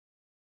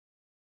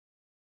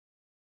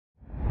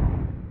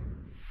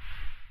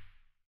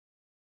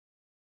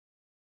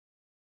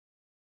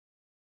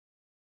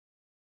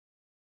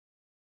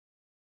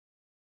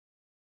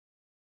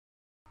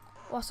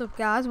What's up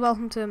guys,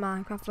 welcome to a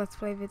Minecraft Let's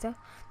Play video.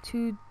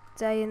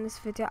 Today in this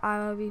video I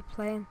will be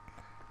playing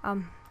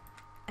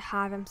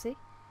HIVE MC.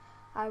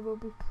 I will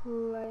be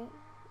playing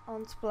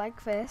on Spleg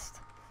first.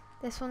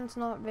 This one's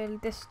not really,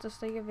 this is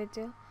just like a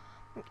video.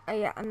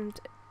 Yeah, and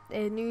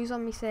news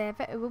on my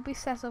server, it will be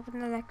set up in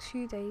the next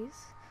few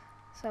days.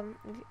 So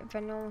if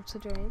anyone wants to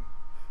join,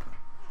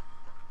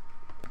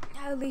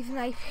 I'll leave an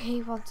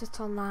IP once it's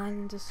online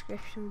in the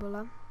description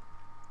below,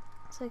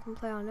 so you can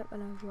play on it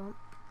whenever you want.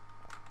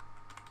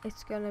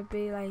 It's gonna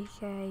be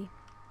like a,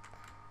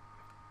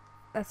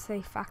 let's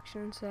say,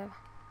 faction server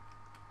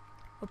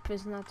or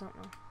prison, I don't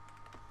know.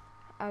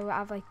 I will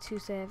have like two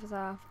servers.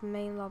 I have the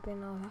main lobby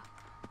and all that,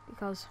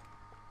 because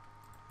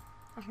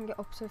I can get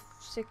up to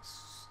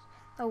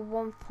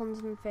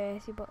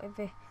 130, but if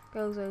it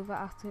goes over I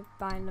have to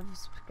buy another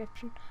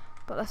subscription.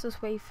 But let's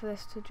just wait for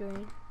this to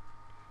join.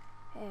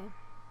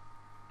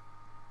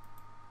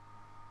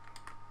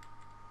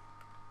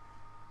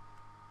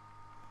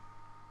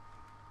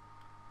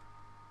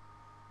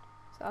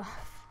 So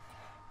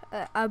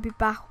I'll be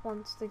back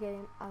once the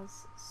game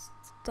has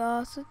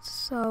started.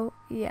 So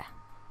yeah,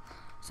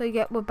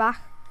 we're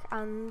back,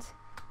 and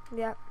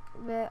yeah,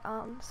 we're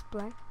on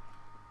Spleg.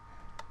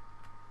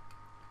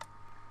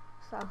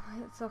 So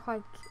it's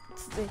like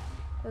it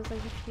was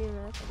like a few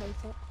minutes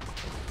later.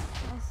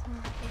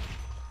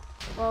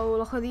 Whoa,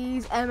 look at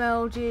these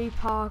MLG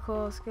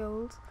parkour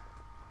skills.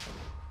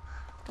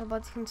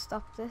 Nobody can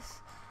stop this.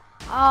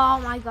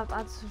 Oh my god,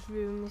 I just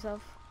ruined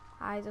myself.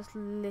 I just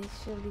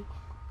literally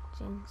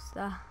jinxed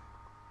that.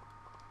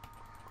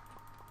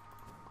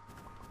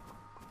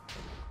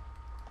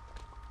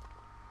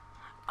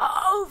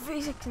 Oh,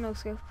 360 no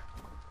scope.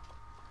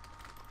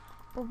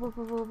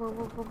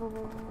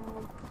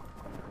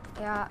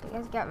 Yeah, you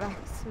guys get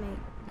wrecked, mate.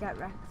 Get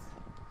wrecked.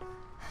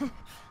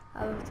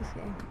 I love this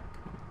game.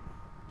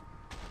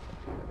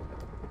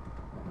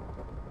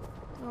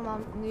 Come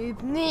on, noob.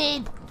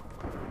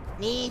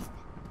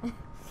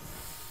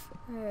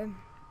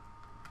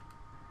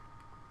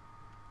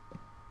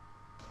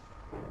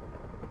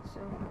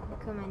 So,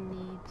 come on,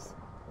 noobs.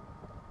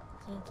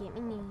 Can't get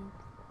me noobs.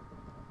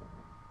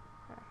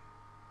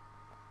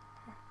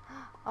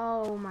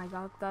 Oh my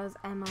god, that was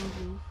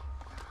MLG.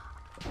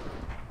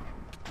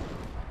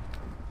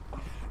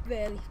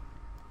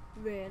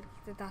 Really,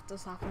 that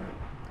does happen.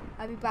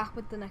 I'll be back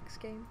with the next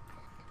game.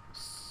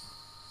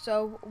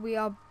 So, we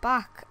are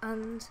back,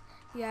 and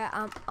yeah,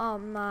 I'm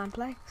on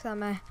MINEPLEX.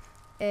 I'm a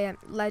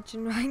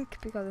legend rank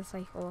because it's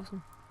like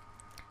awesome.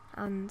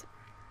 And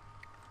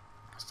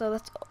so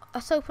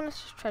let's open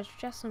this treasure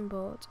chest and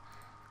board.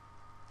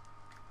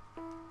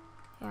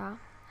 Yeah.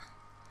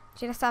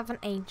 Do you just have an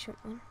ancient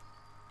one?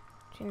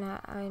 Do you know?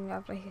 I don't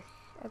have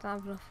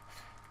enough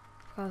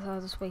because I'll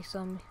just waste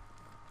on me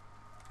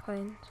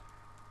coins.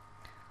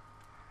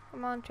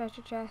 Come on,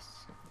 treasure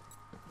chest.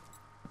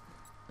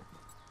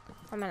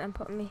 I meant I'm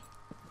putting me.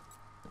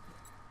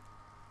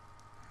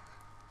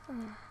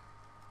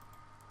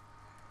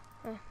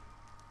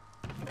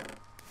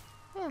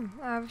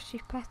 I have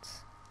sheep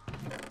pets.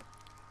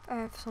 I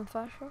have some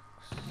flashbacks.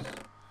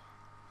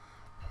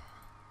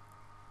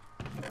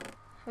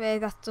 Really,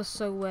 that's just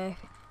so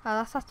worth it.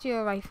 That's actually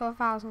alright for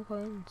 1,000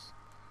 coins.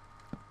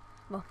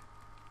 Well,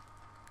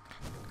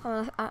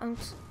 I'm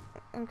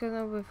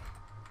gonna with.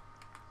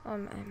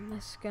 I'm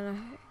just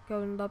gonna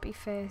go in lobby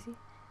 30.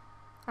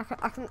 I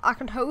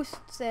can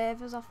host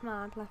servers off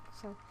MINEPLEX,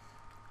 so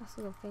that's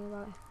the good thing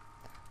about it.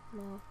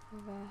 More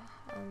there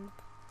and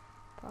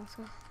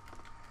Pascal.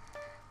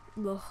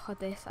 Look at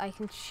this, I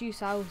can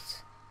shoot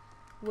out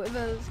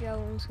withers,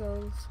 skeleton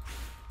skulls.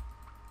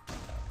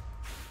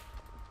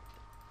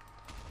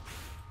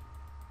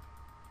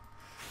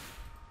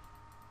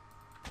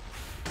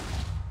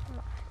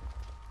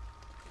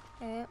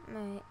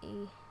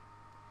 Matey.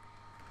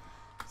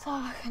 So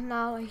I can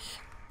now like,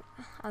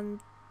 and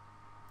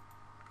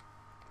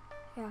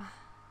yeah,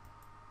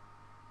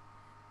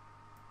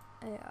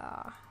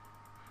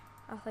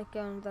 I think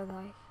going to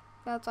like,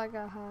 that's like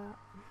a heart.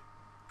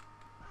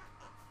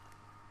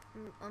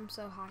 I'm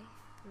so high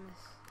in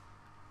this.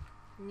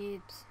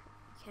 Noobs.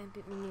 You can't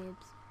beat me,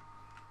 noobs.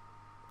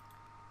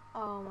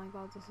 Oh my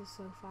god, this is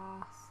so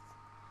fast.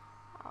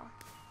 Oh.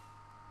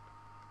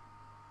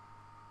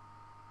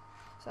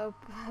 So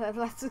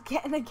let's just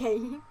get in the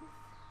game.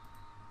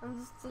 I'm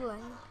just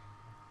delaying.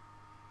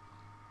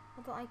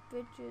 I don't like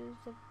bridges,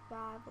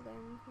 survival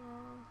games, you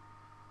know.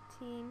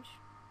 Teams,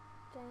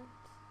 don't.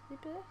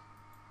 Super.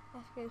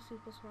 Let's go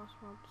Super Smash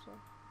Mob, so.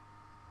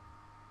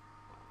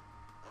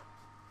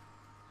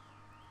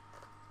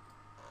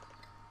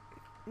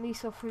 Me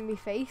suffering my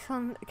face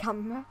on the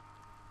camera.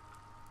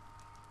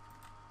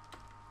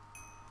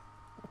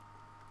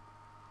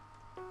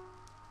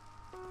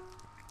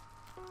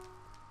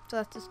 So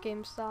let this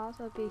game start.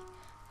 It'll be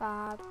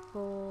 5,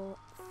 4,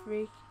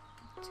 3,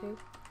 2,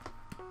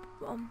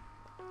 1.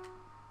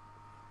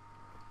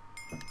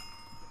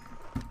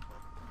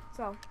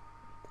 So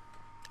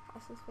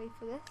let's just wait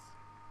for this.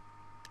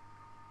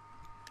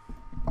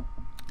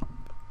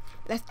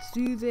 Let's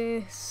do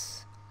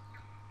this.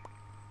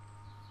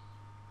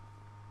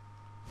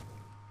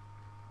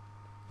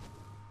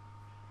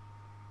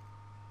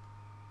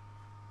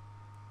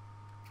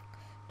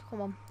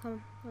 Come on,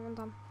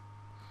 Tom.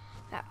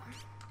 Yeah.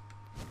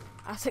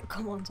 I said,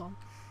 come on, Tom.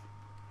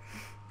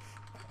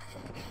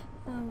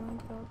 Oh my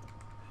god.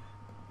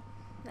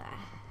 Nah.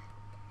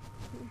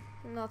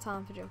 No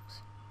time for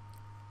jokes.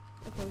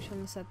 I probably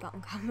shouldn't have said that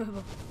on camera,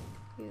 but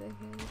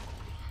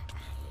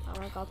oh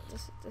my god,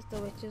 this the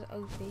witch is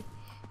OP.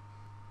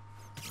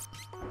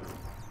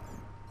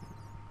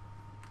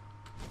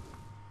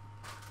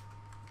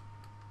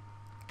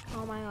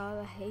 Oh my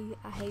god,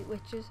 I hate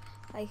witches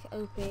like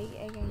OP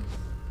against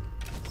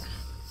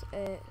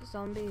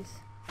zombies.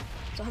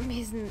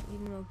 Zombies isn't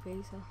even OP,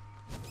 so.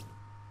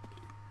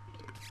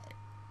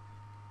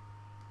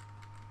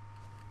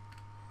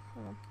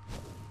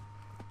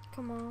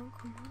 Come on.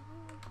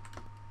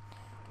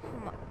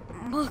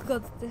 Oh my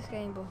god, this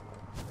game, but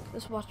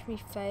just watch me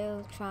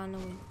fail trying to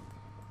win.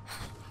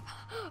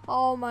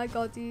 Oh my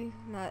god,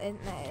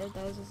 internet,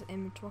 there was this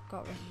image what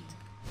got wrecked.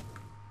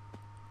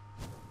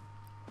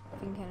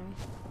 Think anyway.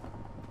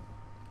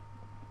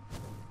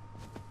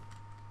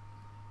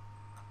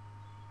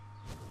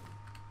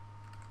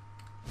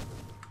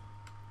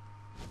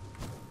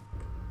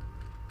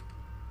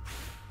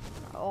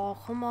 Oh,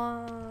 come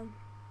on.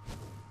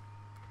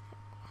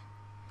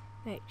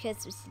 Right,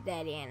 Christmas is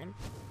daddy and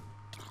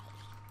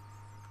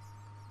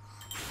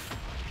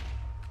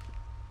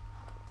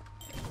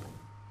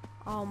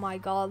oh my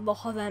god,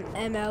 look at them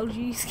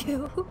MLG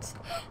skills.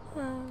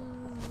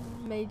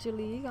 Major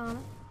League on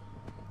it.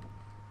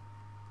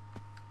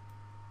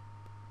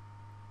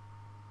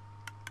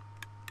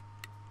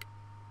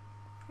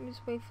 Let me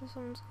just wait for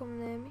someone to come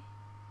near me.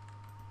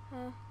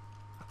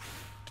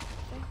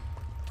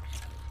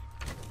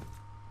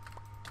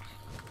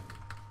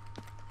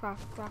 Crap.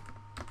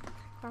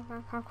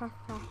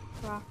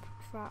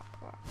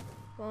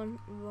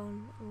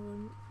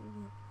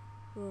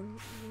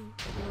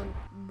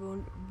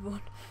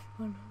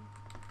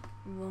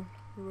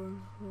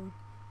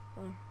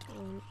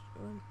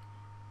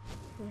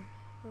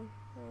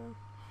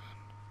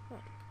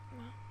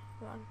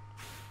 Run.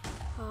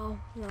 Oh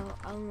no.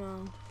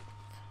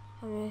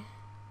 I'm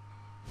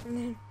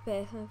in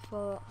basement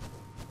full.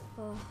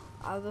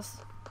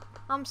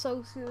 I'm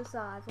so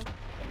suicidal.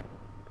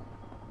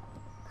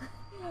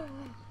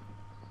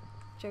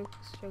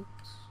 Jokes.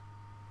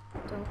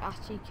 Don't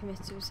actually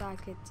commit suicide,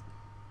 kids.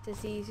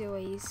 There's easier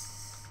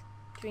ways.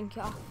 Drink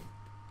it off.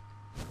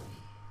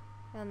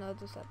 I know I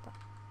just said that.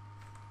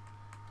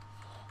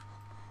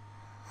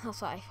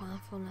 That's what I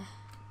find funny.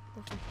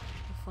 Nothing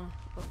funny,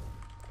 but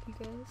you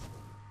guys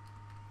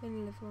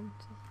only live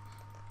once.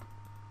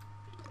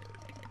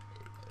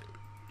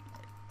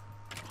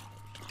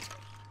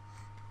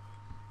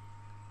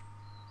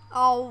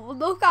 Oh,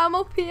 look, I'm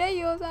up here,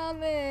 you're down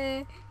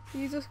there.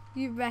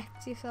 You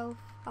wrecked yourself.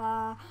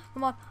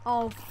 Come on.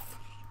 Oh,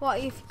 what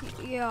if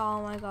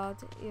oh my god,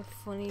 you're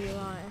funny, you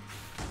are.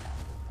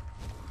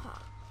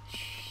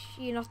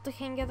 You're not the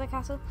king of the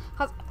castle.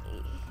 Come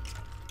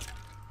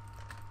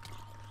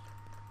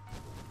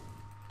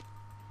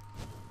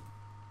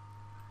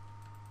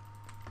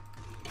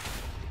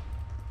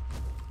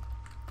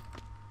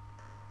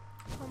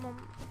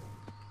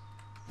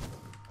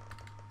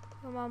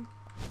on.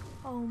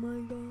 Oh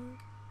my god.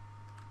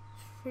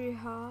 3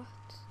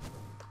 hearts.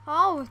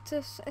 Oh, it's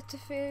a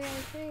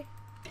 3v3.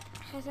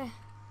 Is it?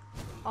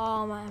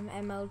 Oh my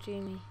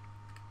MLG me.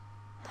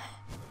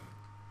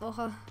 Look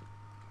at it.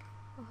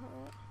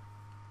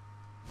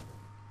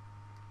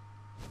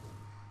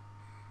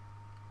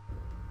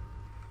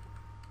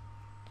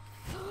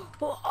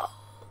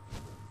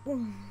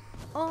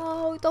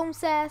 Oh, don't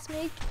sass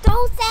me.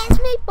 Don't sass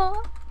me,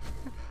 boy.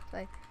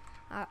 Like,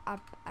 I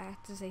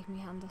have to take my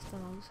hand off the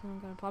mouse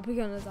and I'm probably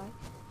gonna die.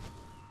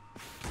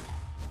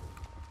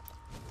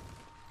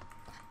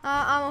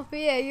 I'm up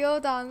here, you're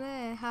down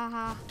there.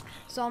 Haha.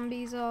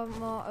 Zombies are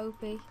more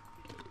OP.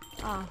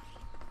 Oh.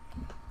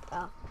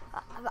 Well,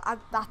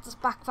 that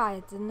just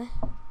backfired, didn't it?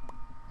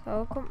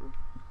 So come.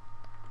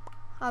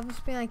 I've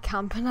just been like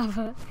camping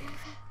over.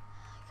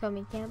 Come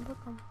in camper,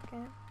 come.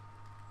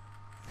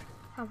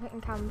 Camping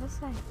in canvas,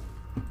 eh?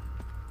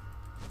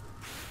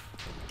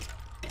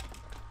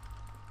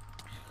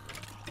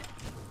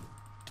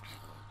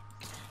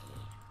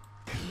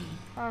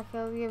 I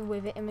kill you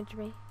with it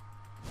imagery.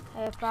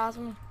 Browse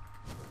me.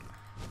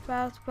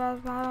 Browse.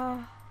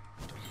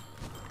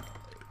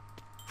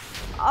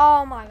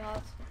 Oh my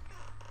god.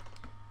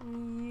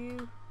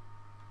 You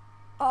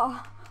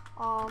are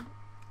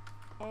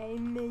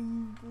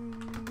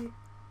amazing.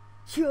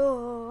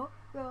 You're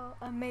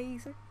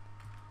amazing.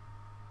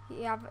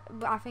 Yeah,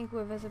 but I think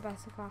Wither's a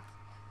better class.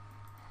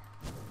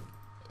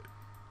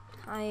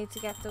 I need to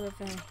get the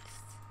Wither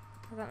next.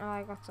 I don't know why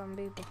I got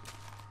zombie, but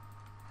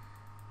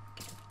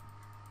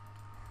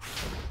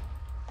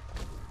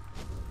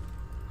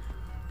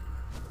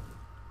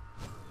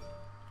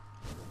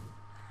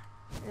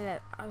yeah,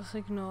 I'll just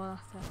ignore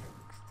that text.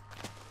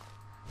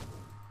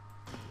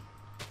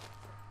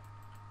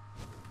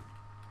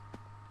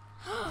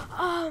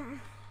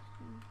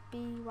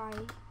 BY.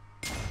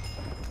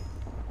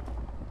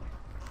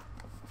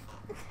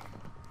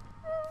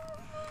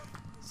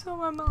 So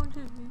MLG.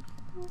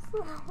 So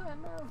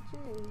MLG.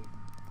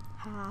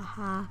 Ha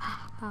ha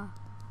ha.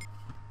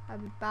 I'll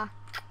be back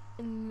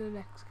in the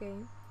next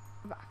game.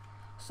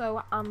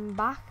 So I'm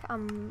back.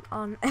 I'm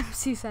on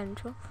MC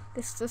Central.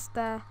 This just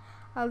I'll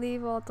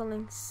leave all the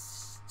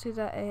links to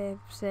the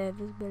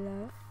servers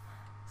below.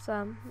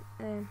 So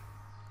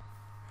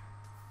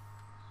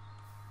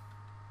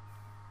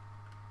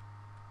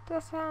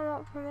that's how I'm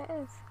not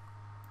permitted.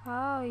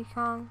 Oh, you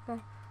can't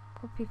go.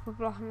 Put people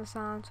blocking the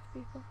sounds of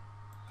people.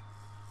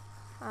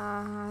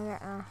 I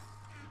get that.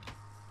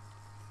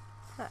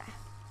 Right.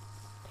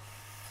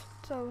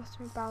 So what's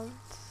my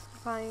balance?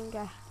 If I can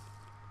get.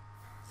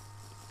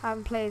 I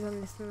haven't played on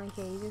this in like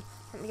ages.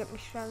 Let me get my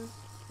strength.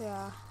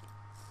 Yeah.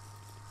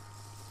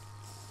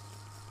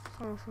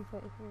 Almost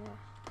completely from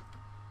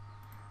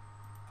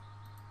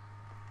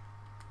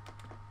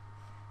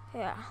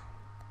there. Yeah.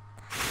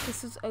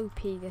 This is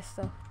OP, this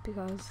stuff,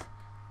 because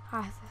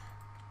I have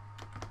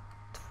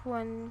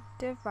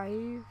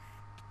 25.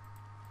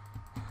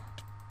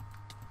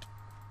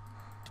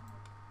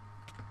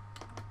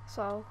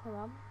 So, come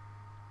on.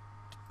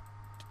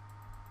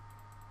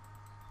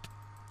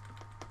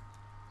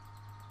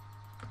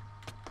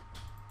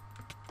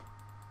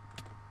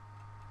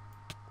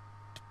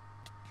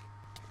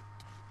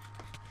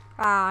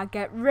 Ah,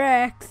 get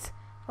wrecked.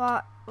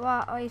 What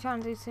are you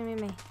trying to do to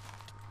me?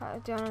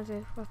 What do you want to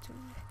do?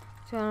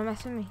 Do you want to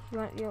mess with me? You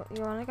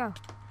want to go?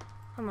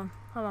 Come on,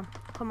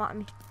 come at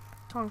me.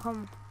 Come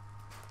on.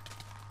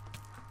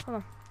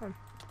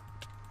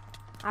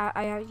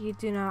 You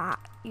do know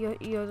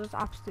you're just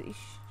absolutely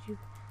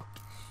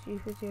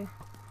stupid. You.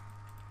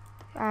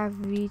 I have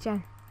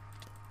regen.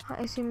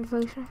 Can't you see my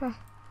potion effect?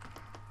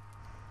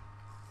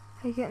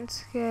 I'm getting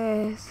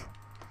scared.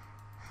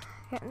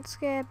 Getting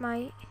scared,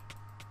 mate.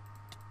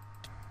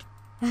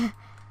 Oh,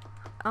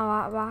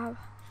 wow.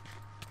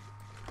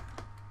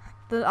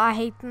 I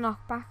hate the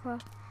knockback though.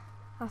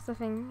 That's the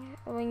thing.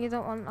 When you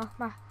don't want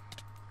knockback,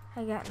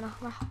 I get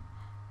knockback.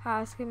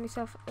 I just give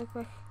myself a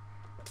quick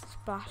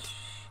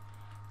splash.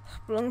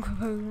 Splunk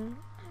potion.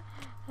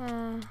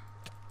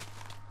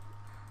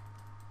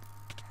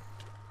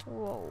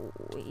 Whoa,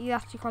 he's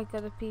actually quite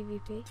good at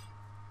PvP.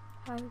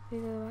 How would be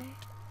the other way?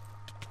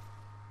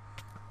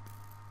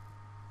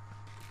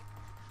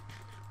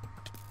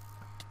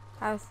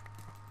 I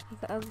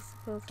got at least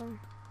build them.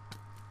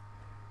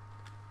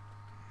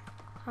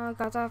 Oh my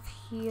god, I have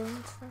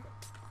healing stuff.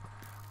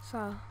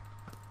 So.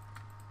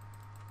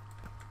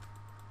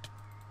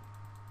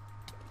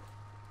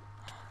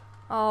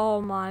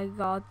 Oh my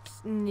god,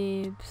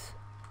 noobs.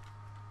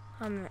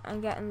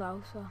 I'm getting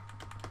low, so.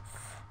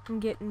 I'm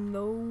getting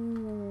low.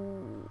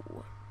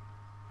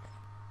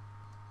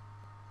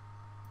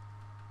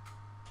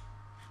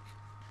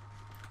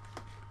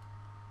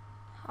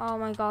 Oh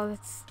my god,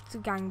 it's a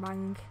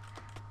gangbang.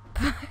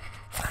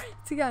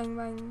 It's a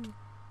gangbang.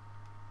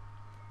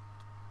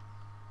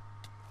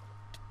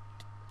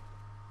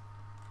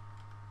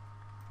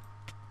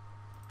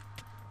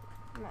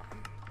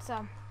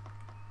 So,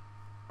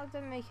 I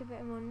did make a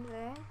bit of money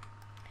there.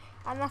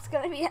 And that's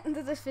going to be the end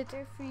of this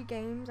video. 3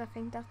 games, I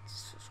think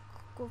that's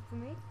good for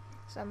me.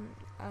 So,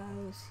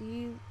 I'll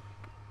see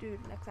you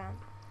next time.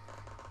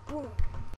 Boom.